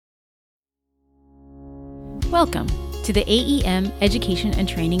Welcome to the AEM Education and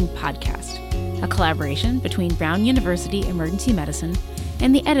Training Podcast, a collaboration between Brown University Emergency Medicine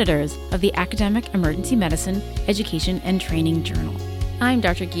and the editors of the Academic Emergency Medicine Education and Training Journal. I'm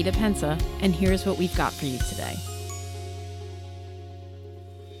Dr. Geeta Pensa, and here's what we've got for you today.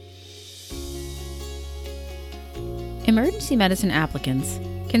 Emergency medicine applicants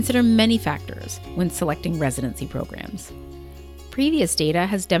consider many factors when selecting residency programs. Previous data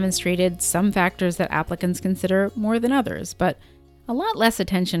has demonstrated some factors that applicants consider more than others, but a lot less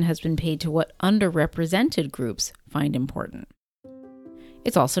attention has been paid to what underrepresented groups find important.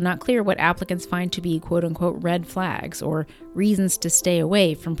 It's also not clear what applicants find to be quote-unquote red flags or reasons to stay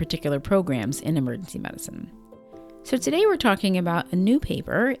away from particular programs in emergency medicine. So today we're talking about a new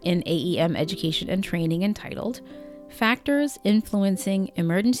paper in AEM Education and Training entitled Factors Influencing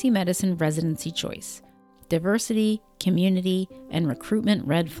Emergency Medicine Residency Choice: Diversity, Community, and Recruitment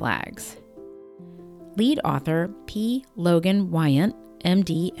Red Flags. Lead author P. Logan Wyant,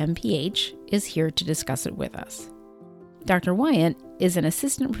 MD, MPH, is here to discuss it with us. Dr. Wyant is an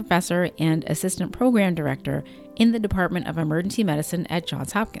assistant professor and assistant program director in the Department of Emergency Medicine at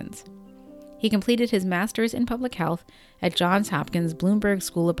Johns Hopkins. He completed his master's in public health at Johns Hopkins Bloomberg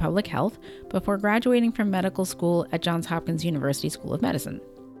School of Public Health before graduating from medical school at Johns Hopkins University School of Medicine.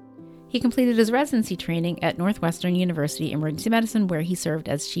 He completed his residency training at Northwestern University Emergency Medicine, where he served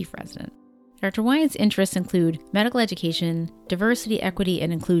as chief resident. Dr. Wyant's interests include medical education, diversity, equity,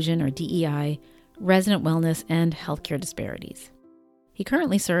 and inclusion, or DEI, resident wellness, and healthcare disparities. He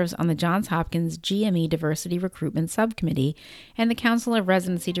currently serves on the Johns Hopkins GME Diversity Recruitment Subcommittee and the Council of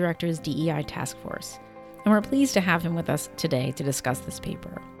Residency Directors DEI Task Force, and we're pleased to have him with us today to discuss this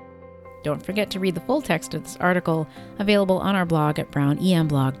paper. Don't forget to read the full text of this article, available on our blog at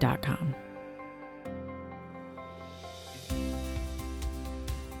brownemblog.com.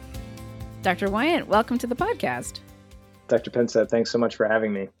 Dr. Wyant, welcome to the podcast. Dr. Pensa, thanks so much for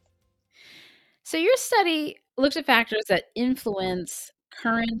having me. So your study looked at factors that influence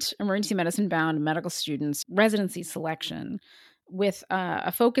current emergency medicine-bound medical students' residency selection with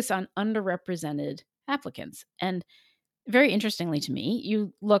a focus on underrepresented applicants. And very interestingly to me,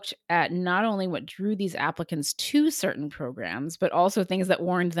 you looked at not only what drew these applicants to certain programs, but also things that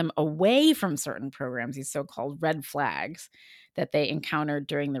warned them away from certain programs, these so-called red flags that they encountered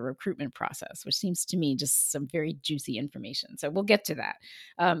during the recruitment process, which seems to me just some very juicy information. So we'll get to that.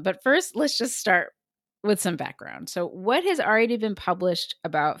 But first, let's just start with some background. So what has already been published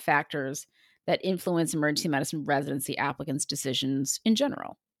about factors that influence emergency medicine residency applicants' decisions in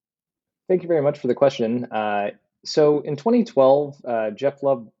general? Thank you very much for the question. So in 2012, Jeff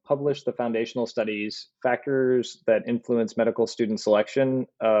Love published the foundational studies, Factors that Influence Medical Student Selection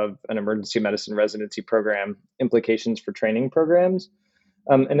of an Emergency Medicine Residency Program, Implications for Training Programs.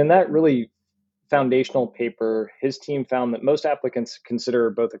 And in that really foundational paper, his team found that most applicants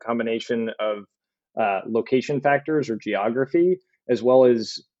consider both a combination of location factors or geography, as well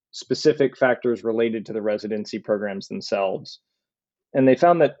as specific factors related to the residency programs themselves. And they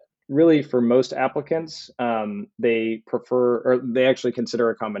found that really, for most applicants, they prefer, or they actually consider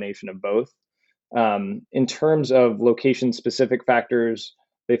a combination of both. In terms of location-specific factors,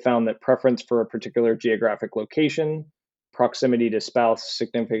 they found that preference for a particular geographic location, proximity to spouse,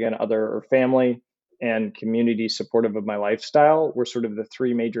 significant other, or family, and community supportive of my lifestyle were sort of the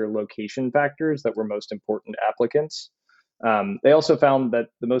three major location factors that were most important to applicants. They also found that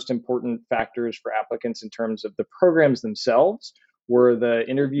the most important factors for applicants in terms of the programs themselves were the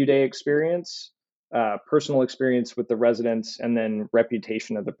interview day experience, personal experience with the residents, and then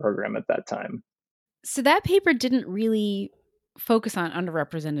reputation of the program at that time. So that paper didn't really focus on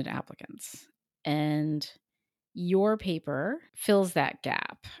underrepresented applicants, and your paper fills that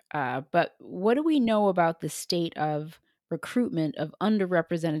gap. But what do we know about the state of recruitment of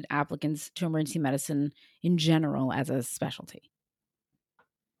underrepresented applicants to emergency medicine in general as a specialty?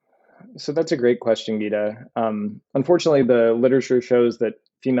 So that's a great question, Geeta. Unfortunately, the literature shows that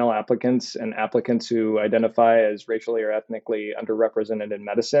female applicants and applicants who identify as racially or ethnically underrepresented in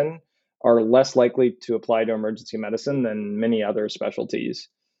medicine are less likely to apply to emergency medicine than many other specialties.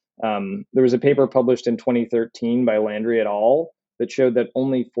 There was a paper published in 2013 by Landry et al. That showed that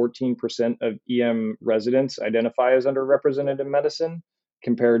only 14% of EM residents identify as underrepresented in medicine,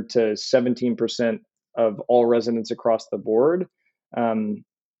 compared to 17% of all residents across the board.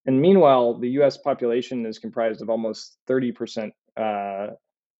 And meanwhile, the US population is comprised of almost 30%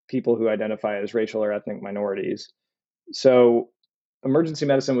 people who identify as racial or ethnic minorities. So emergency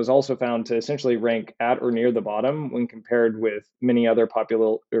medicine was also found to essentially rank at or near the bottom when compared with many other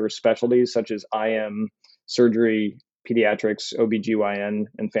popular specialties such as IM, surgery, pediatrics, OBGYN,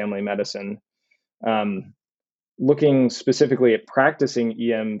 and family medicine. looking specifically at practicing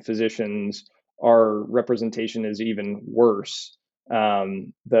EM physicians, our representation is even worse.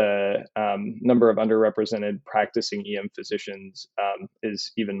 The number of underrepresented practicing EM physicians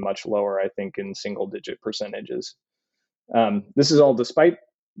is even much lower, I think, in single digit percentages. This is all despite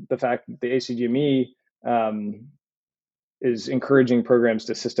the fact that the ACGME is encouraging programs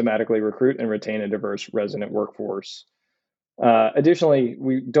to systematically recruit and retain a diverse resident workforce. Additionally,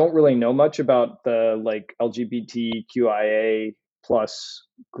 we don't really know much about the LGBTQIA plus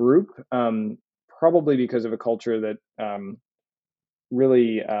group, probably because of a culture that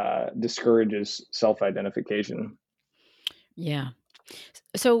really discourages self-identification. Yeah.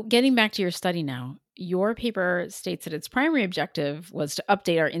 So, getting back to your study now, your paper states that its primary objective was to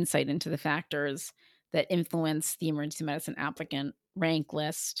update our insight into the factors that influence the emergency medicine applicant rank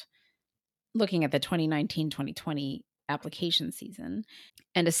list, looking at the 2019-2020 application season.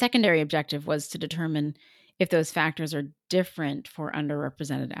 And a secondary objective was to determine if those factors are different for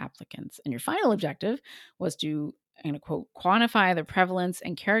underrepresented applicants. And your final objective was to, I'm going to quote, quantify the prevalence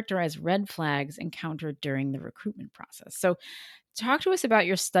and characterize red flags encountered during the recruitment process. So, talk to us about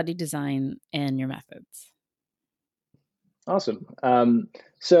your study design and your methods. Awesome.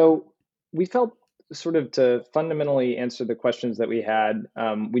 So we felt sort of to fundamentally answer the questions that we had,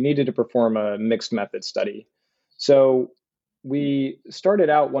 we needed to perform a mixed method study. So we started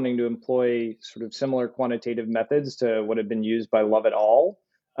out wanting to employ sort of similar quantitative methods to what had been used by Love et al.,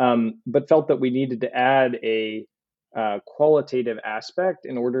 but felt that we needed to add a qualitative aspect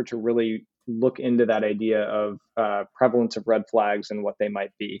in order to really look into that idea of prevalence of red flags and what they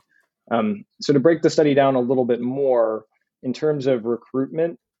might be. So to break the study down a little bit more, in terms of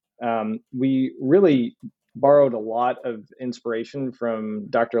recruitment, we really borrowed a lot of inspiration from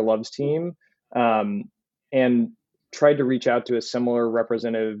Dr. Love's team and tried to reach out to a similar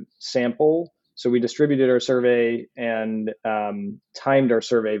representative sample. So we distributed our survey and timed our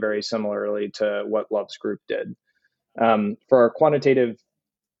survey very similarly to what Love's group did. For our quantitative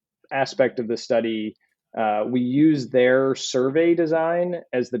aspect of the study, we used their survey design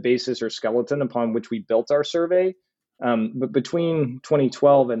as the basis or skeleton upon which we built our survey. But between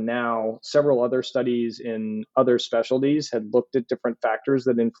 2012 and now, several other studies in other specialties had looked at different factors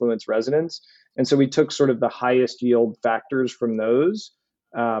that influence residents. And so we took sort of the highest yield factors from those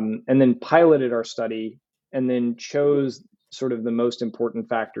and then piloted our study and then chose sort of the most important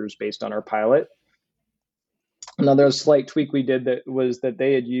factors based on our pilot. Another slight tweak we did that was that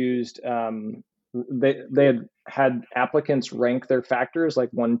they had used they had applicants rank their factors like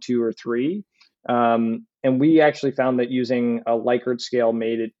 1, 2, or 3, and we actually found that using a Likert scale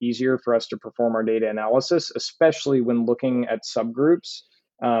made it easier for us to perform our data analysis, especially when looking at subgroups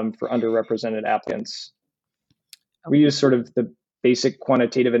for underrepresented applicants. We use sort of the basic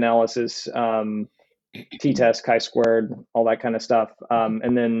quantitative analysis. T-test, chi-squared, all that kind of stuff.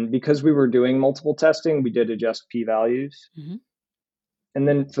 And then because we were doing multiple testing, we did adjust p-values. Mm-hmm. And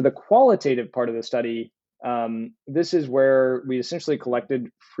then for the qualitative part of the study, this is where we essentially collected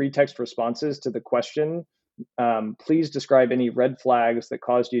free text responses to the question, please describe any red flags that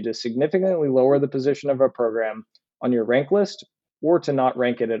caused you to significantly lower the position of a program on your rank list or to not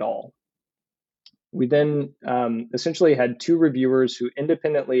rank it at all. We then essentially had 2 reviewers who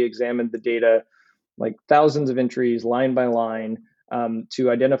independently examined the data, like thousands of entries line by line,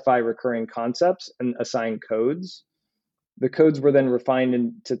 to identify recurring concepts and assign codes. The codes were then refined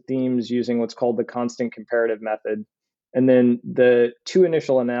into themes using what's called the constant comparative method. And then the 2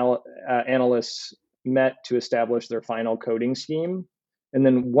 initial analysts met to establish their final coding scheme. And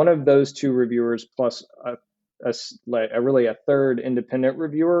then one of those 2 reviewers plus really a third independent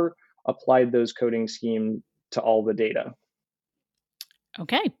reviewer applied those coding scheme to all the data.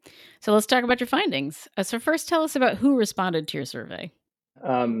 Okay, so let's talk about your findings. So first, tell us about who responded to your survey.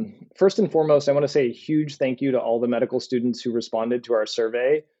 First and foremost, I want to say a huge thank you to all the medical students who responded to our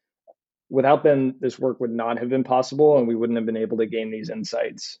survey. Without them, this work would not have been possible, and we wouldn't have been able to gain these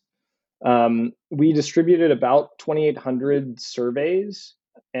insights. We distributed about 2,800 surveys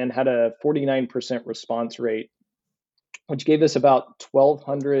and had a 49% response rate, which gave us about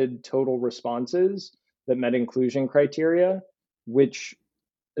 1,200 total responses that met inclusion criteria, which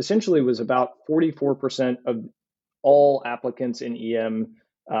essentially was about 44% of all applicants in EM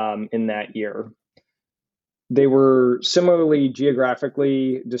in that year. They were similarly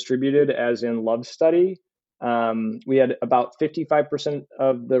geographically distributed as in Love's study. We had about 55%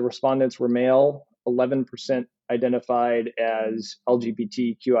 of the respondents were male, 11% identified as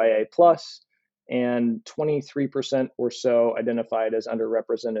LGBTQIA+, and 23% or so identified as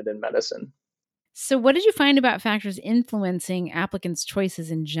underrepresented in medicine. So, what did you find about factors influencing applicants' choices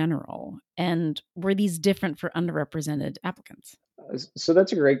in general? And were these different for underrepresented applicants? So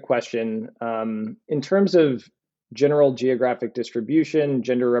that's a great question. In terms of general geographic distribution,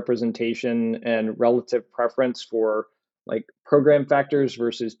 gender representation, and relative preference for like program factors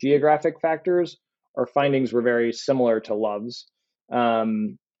versus geographic factors, our findings were very similar to Love's.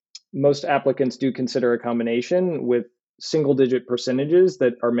 Um, Most applicants do consider a combination with single digit percentages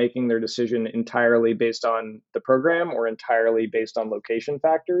that are making their decision entirely based on the program or entirely based on location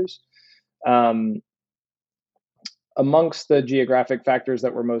factors. Um, Amongst the geographic factors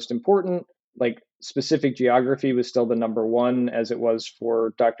that were most important, like specific geography was still the number one, as it was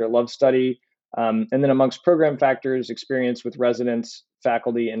for Dr. Love's study. And then amongst program factors, experience with residents,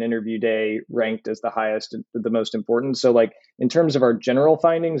 faculty, and interview day ranked as the highest, the most important. So, like in terms of our general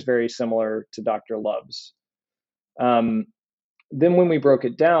findings, very similar to Dr. Love's. Um, then, when we broke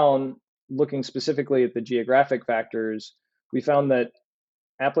it down, looking specifically at the geographic factors, we found that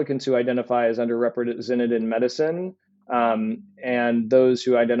applicants who identify as underrepresented in medicine and those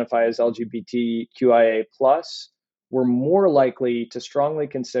who identify as LGBTQIA plus were more likely to strongly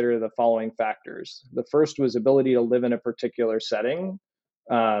consider the following factors. The first was ability to live in a particular setting,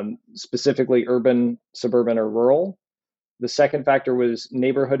 specifically urban, suburban, or rural. The second factor was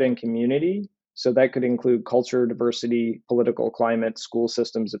neighborhood and community. So that could include culture, diversity, political climate, school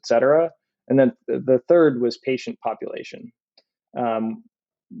systems, et cetera. And then the third was patient population. Um,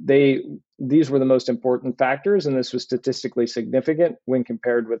 they These were the most important factors, and this was statistically significant when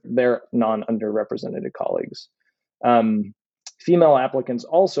compared with their non-underrepresented colleagues. Um, Female applicants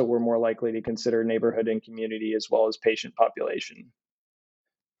also were more likely to consider neighborhood and community as well as patient population.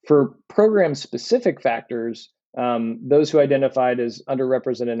 For program specific factors, those who identified as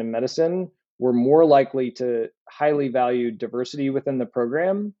underrepresented in medicine were more likely to highly value diversity within the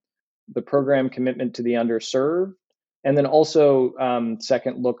program commitment to the underserved, and then also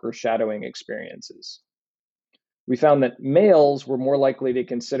second look or shadowing experiences. We found that males were more likely to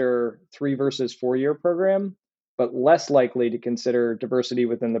consider 3 versus 4 year program, but less likely to consider diversity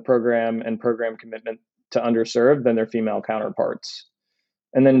within the program and program commitment to underserved than their female counterparts.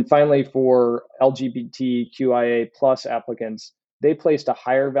 And then finally, for LGBTQIA plus applicants, they placed a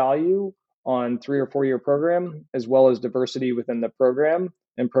higher value on 3 or 4 year program, as well as diversity within the program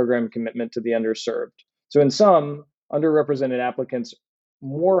and program commitment to the underserved. So in sum, underrepresented applicants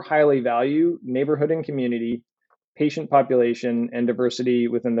more highly value neighborhood and community, patient population, and diversity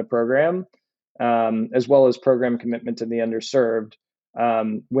within the program, as well as program commitment to the underserved,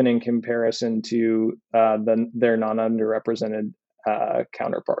 when in comparison to their non-underrepresented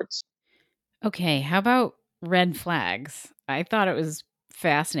counterparts. Okay, how about red flags? I thought it was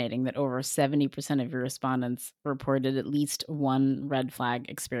fascinating that over 70% of your respondents reported at least one red flag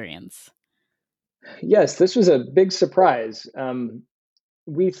experience. Yes, this was a big surprise.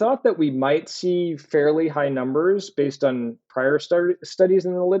 We thought that we might see fairly high numbers based on prior studies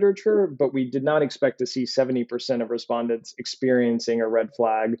in the literature, but we did not expect to see 70% of respondents experiencing a red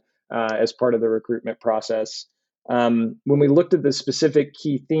flag as part of the recruitment process. When we looked at the specific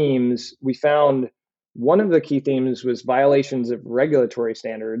key themes, we found one of the key themes was violations of regulatory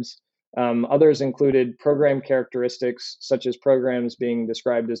standards. Others included program characteristics, such as programs being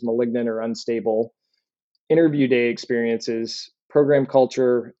described as malignant or unstable, interview day experiences, program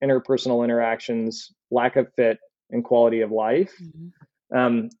culture, interpersonal interactions, lack of fit, and quality of life.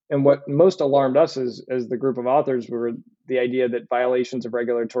 Mhm. And what most alarmed us as the group of authors were the idea that violations of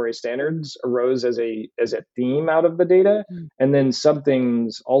regulatory standards arose as a theme out of the data. Mm. And then some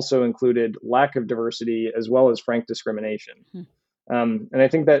things also included lack of diversity as well as frank discrimination. Hmm. And I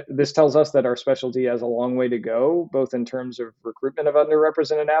think that this tells us that our specialty has a long way to go, both in terms of recruitment of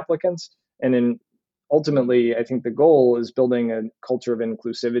underrepresented applicants and in ultimately, I think the goal is building a culture of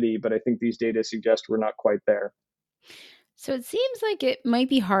inclusivity, but I think these data suggest we're not quite there. So it seems like it might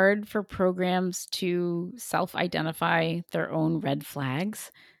be hard for programs to self-identify their own red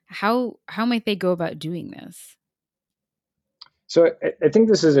flags. How might they go about doing this? So I think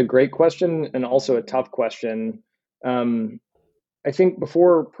this is a great question and also a tough question. Um, I think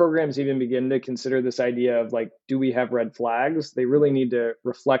before programs even begin to consider this idea of like, do we have red flags? They really need to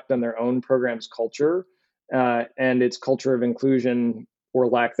reflect on their own program's culture and its culture of inclusion or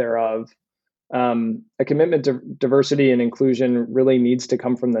lack thereof. A commitment to diversity and inclusion really needs to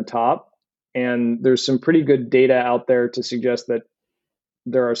come from the top. And there's some pretty good data out there to suggest that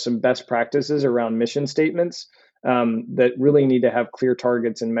there are some best practices around mission statements that really need to have clear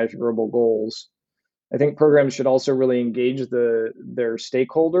targets and measurable goals. I think programs should also really engage their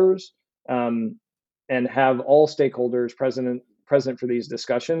stakeholders um, and have all stakeholders present for these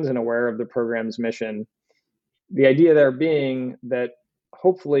discussions and aware of the program's mission. The idea there being that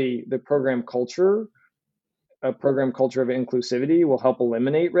hopefully a program culture of inclusivity will help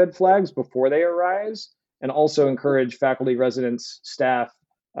eliminate red flags before they arise, and also encourage faculty, residents, staff,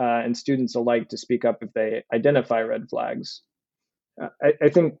 and students alike to speak up if they identify red flags. I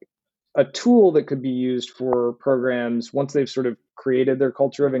think a tool that could be used for programs once they've sort of created their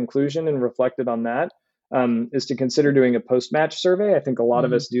culture of inclusion and reflected on that is to consider doing a post-match survey. I think a lot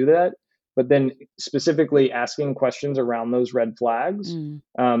of us do that, but then specifically asking questions around those red flags.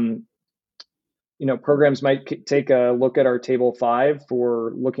 Programs might take a look at our table 5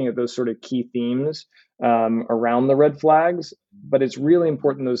 for looking at those sort of key themes around the red flags, but it's really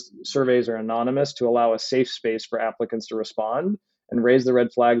important those surveys are anonymous to allow a safe space for applicants to respond and raise the red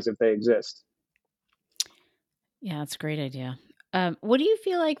flags if they exist. Yeah, that's a great idea. What do you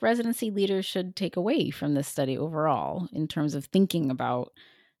feel like residency leaders should take away from this study overall in terms of thinking about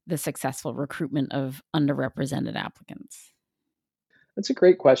the successful recruitment of underrepresented applicants? That's a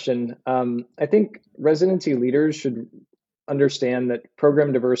great question. I think residency leaders should understand that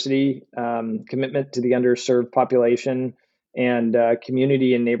program diversity, commitment to the underserved population, and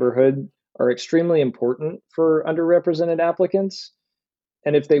community and neighborhood are extremely important for underrepresented applicants.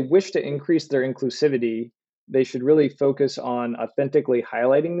 And if they wish to increase their inclusivity, they should really focus on authentically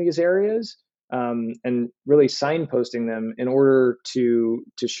highlighting these areas and really signposting them in order to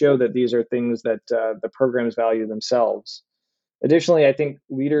show that these are things that the programs value themselves. Additionally, I think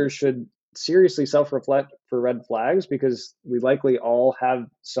leaders should seriously self-reflect for red flags, because we likely all have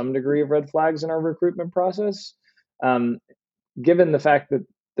some degree of red flags in our recruitment process. Given the fact that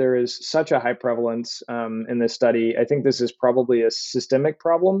there is such a high prevalence in this study, I think this is probably a systemic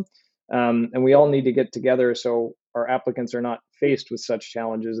problem, and we all need to get together so our applicants are not faced with such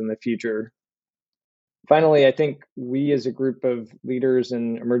challenges in the future. Finally, I think we as a group of leaders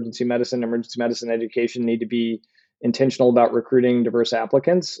in emergency medicine education need to be intentional about recruiting diverse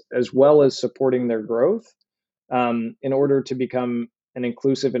applicants, as well as supporting their growth in order to become an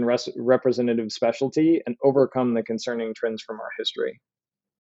inclusive and representative specialty and overcome the concerning trends from our history.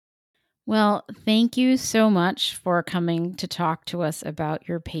 Well, thank you so much for coming to talk to us about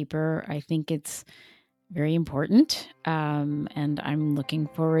your paper. I think it's very important, and I'm looking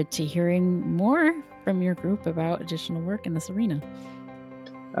forward to hearing more from your group about additional work in this arena.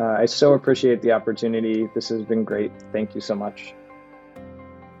 I so appreciate the opportunity. This has been great. Thank you so much.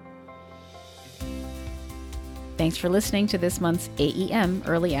 Thanks for listening to this month's AEM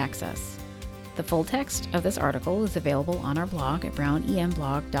Early Access. The full text of this article is available on our blog at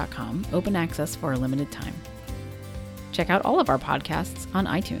brownemblog.com, open access for a limited time. Check out all of our podcasts on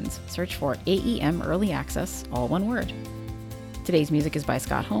iTunes. Search for AEM Early Access, all one word. Today's music is by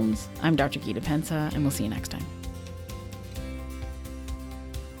Scott Holmes. I'm Dr. Gita Pensa, and we'll see you next time.